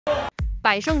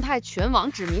百胜泰拳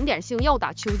王指名点姓要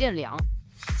打邱建良，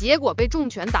结果被重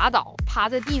拳打倒，趴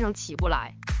在地上起不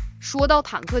来。说到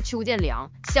坦克邱建良，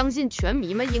相信拳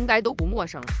迷们应该都不陌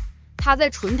生。他在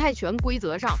纯泰拳规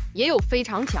则上也有非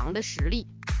常强的实力。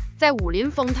在武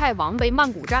林风泰王杯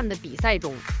曼谷站的比赛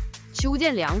中，邱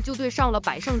建良就对上了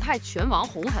百胜泰拳王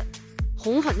洪狠。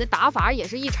洪狠的打法也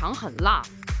是一场狠辣，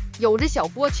有着小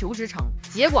波球之称，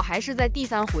结果还是在第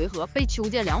3回合被邱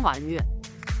建良完虐。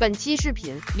本期视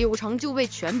频，柳橙就为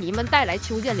拳迷们带来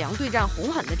邱建良对战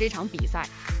洪狠的这场比赛。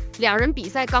两人比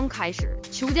赛刚开始，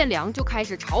邱建良就开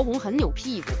始朝洪狠扭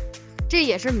屁股，这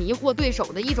也是迷惑对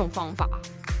手的一种方法。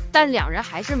但两人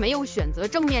还是没有选择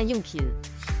正面硬拼。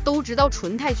都知道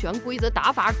纯泰拳规则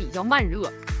打法比较慢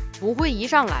热，不会一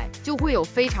上来就会有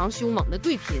非常凶猛的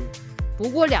对拼。不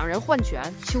过两人换拳，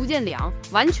邱建良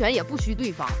完全也不虚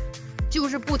对方，就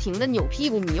是不停的扭屁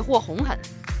股迷惑洪狠，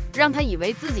让他以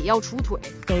为自己要出腿。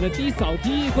手的低扫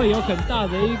踢会有很大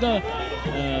的一个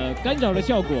干扰的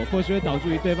效果，或许会导致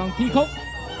于对方踢空。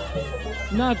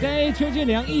那该邱建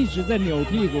良一直在扭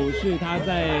屁股，是他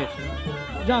在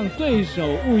让对手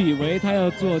误以为他要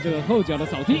做这个后脚的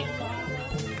扫踢。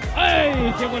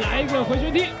结果来一个回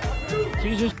旋踢。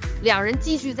其实两人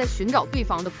继续在寻找对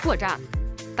方的破绽，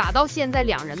打到现在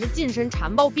两人的近身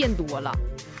缠抱变多了。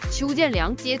邱建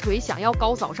良接腿想要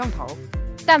高扫上头，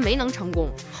但没能成功，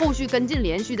后续跟进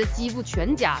连续的击负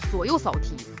拳夹左右扫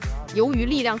踢，由于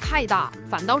力量太大，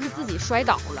反倒是自己摔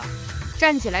倒了。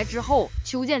站起来之后，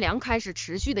邱建良开始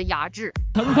持续的压制，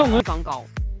疼痛对方高，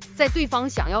在对方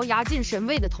想要压进身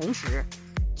位的同时，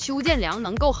邱建良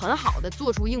能够很好的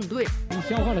做出应对。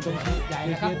消化的东西，这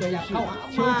些都是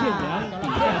邱建良比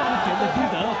赛之前的心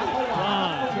得。哇，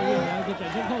邱建良一个转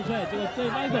身扣踹，结果对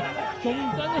方一个中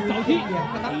端的扫踢，踢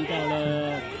到了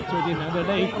邱建良的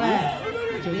肋骨。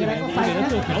邱建良有点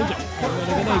做调整，通过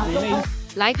那个肋骨内。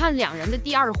来看两人的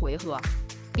第2回合，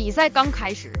比赛刚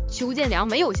开始，邱建良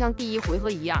没有像第1回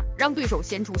合一样让对手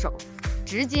先出手，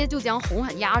直接就将洪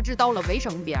狠压制到了围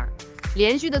绳边。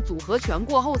连续的组合拳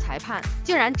过后，裁判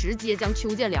竟然直接将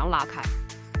邱建良拉开，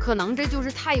可能这就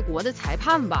是泰国的裁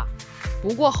判吧。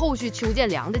不过后续邱建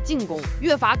良的进攻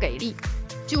越发给力，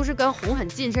就是跟洪狠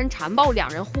近身缠抱，两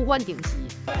人互换顶击。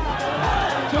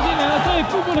邱建良对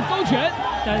腹部的勾拳，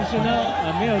但是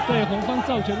呢，没有对洪方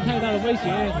造成太大的威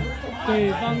胁，对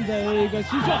方的一个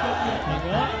膝撞，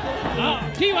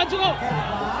踢完之后，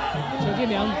邱建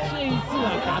良这一次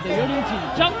打得有点紧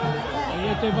张，因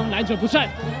为对方来者不善。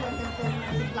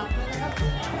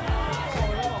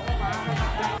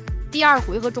第2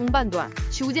回合中半段，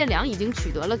邱建良已经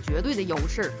取得了绝对的优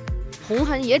势，洪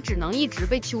狠也只能一直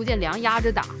被邱建良压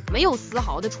着打，没有丝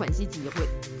毫的喘息机会。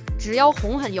只要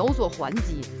洪狠有所还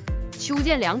击，邱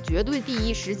建良绝对第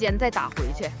一时间再打回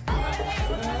去。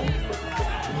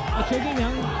邱建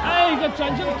良一个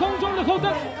转身空中的后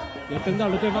蹬，又蹬到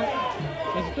了对方，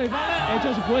但是对方呢，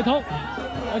就是不会通，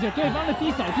而且对方的低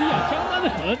扫踢相当的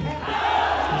狠。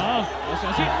好，要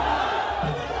小心。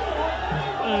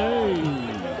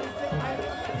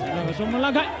两个双方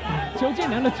拉开，邱建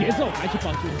良的节奏还是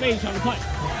保持非常的快，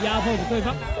压迫着对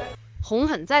方。洪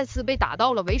狠再次被打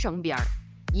到了围绳边，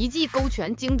一记勾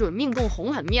拳精准命中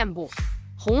洪狠面部，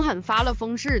洪狠发了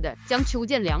疯似的将邱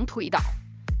建良推倒，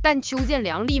但邱建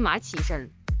良立马起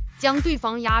身，将对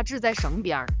方压制在绳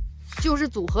边，就是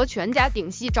组合拳加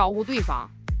顶膝招呼对方。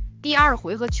第2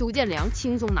回合，邱建良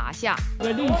轻松拿下。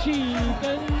力气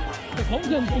跟洪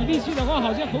狠比力气的话，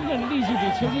好像洪狠的力气比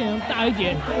邱建良大一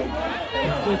点。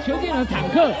这邱建良坦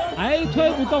克还推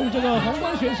不动这个洪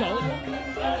方选手。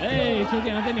邱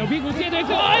建良在扭屁股接腿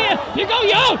之后，提高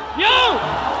有，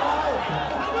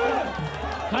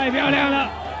太漂亮了，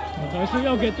可是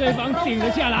又给对方顶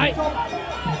了下来。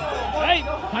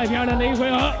太漂亮的一回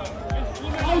合。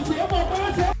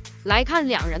来看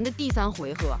两人的第3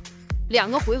回合。2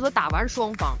个回合打完，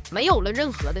双方没有了任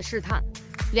何的试探，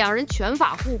两人拳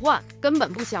法互换，根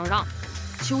本不相让。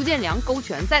邱建良勾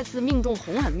拳再次命中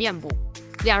洪狠面部，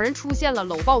两人出现了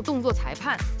搂抱动作，裁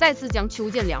判再次将邱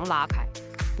建良拉开。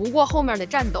不过后面的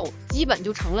战斗基本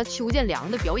就成了邱建良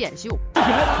的表演秀。对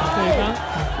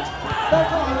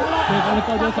方的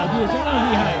高脚扫踢也相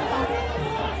当厉害，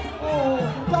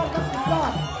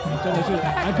真的是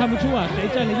还看不出谁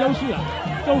占了优势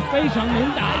都非常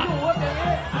能打。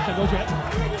下勾拳，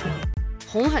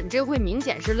洪狠这回明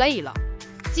显是累了，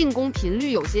进攻频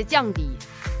率有些降低。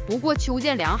不过邱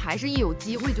建良还是一有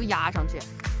机会就压上去，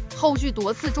后续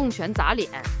多次重拳砸脸，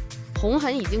洪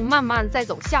狠已经慢慢在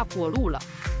走下坡路了。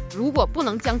如果不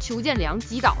能将邱建良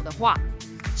击倒的话，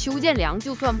邱建良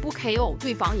就算不 KO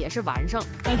对方也是完胜。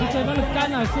但是对方的杆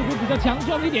似乎比较强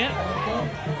壮一点，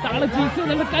打了几次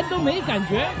他的杆都没感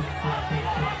觉。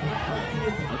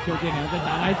邱建良再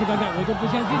打来一次看看，我就不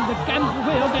相信你的肝不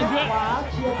会有感觉。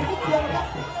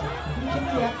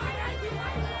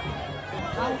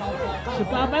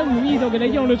18般武艺都给他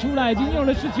用了出来，已经用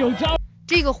了19招。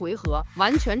这个回合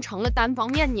完全成了单方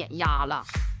面碾压了，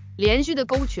连续的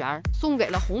勾拳送给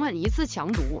了洪狠一次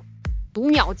强毒，读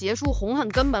秒结束，洪狠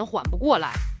根本缓不过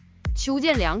来。邱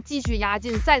建良继续压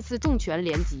进，再次重拳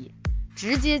连击，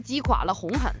直接击垮了洪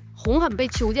狠。洪狠被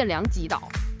邱建良击倒，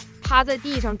趴在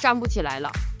地上站不起来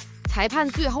了。裁判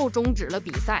最后终止了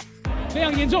比赛。非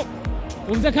常严重，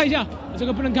我们再看一下，这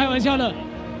个不能开玩笑了，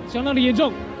相当的严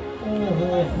重。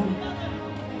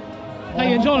太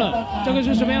严重了，这个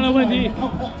是什么样的问题？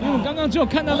因为我刚刚只有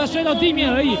看到他摔到地面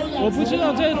而已，我不知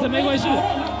道这是怎么一回事。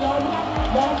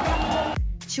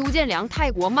邱建良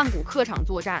泰国曼谷客场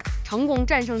作战，成功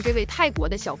战胜这位泰国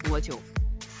的小波球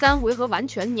，3回合完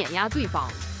全碾压对方，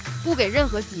不给任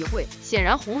何机会。显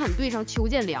然洪狠对上邱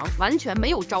建良完全没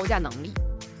有招架能力，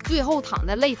最后躺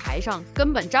在擂台上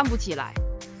根本站不起来。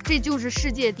这就是世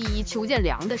界第一邱建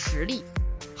良的实力。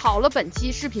好了，本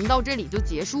期视频到这里就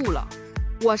结束了，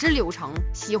我是柳橙，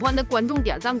喜欢的观众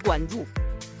点赞关注，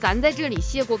咱在这里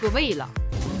谢过各位了。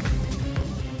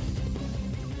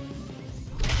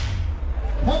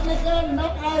เทคนิคน็อ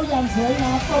กเอาท์อย่างสวยง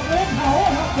ามตบมือเขา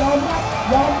ครับยอมรับ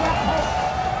ครับ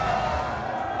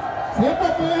เสียงปร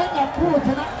บมือให้กับผู้ช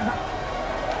นะครับ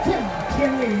เชี่ย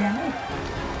งเหลียง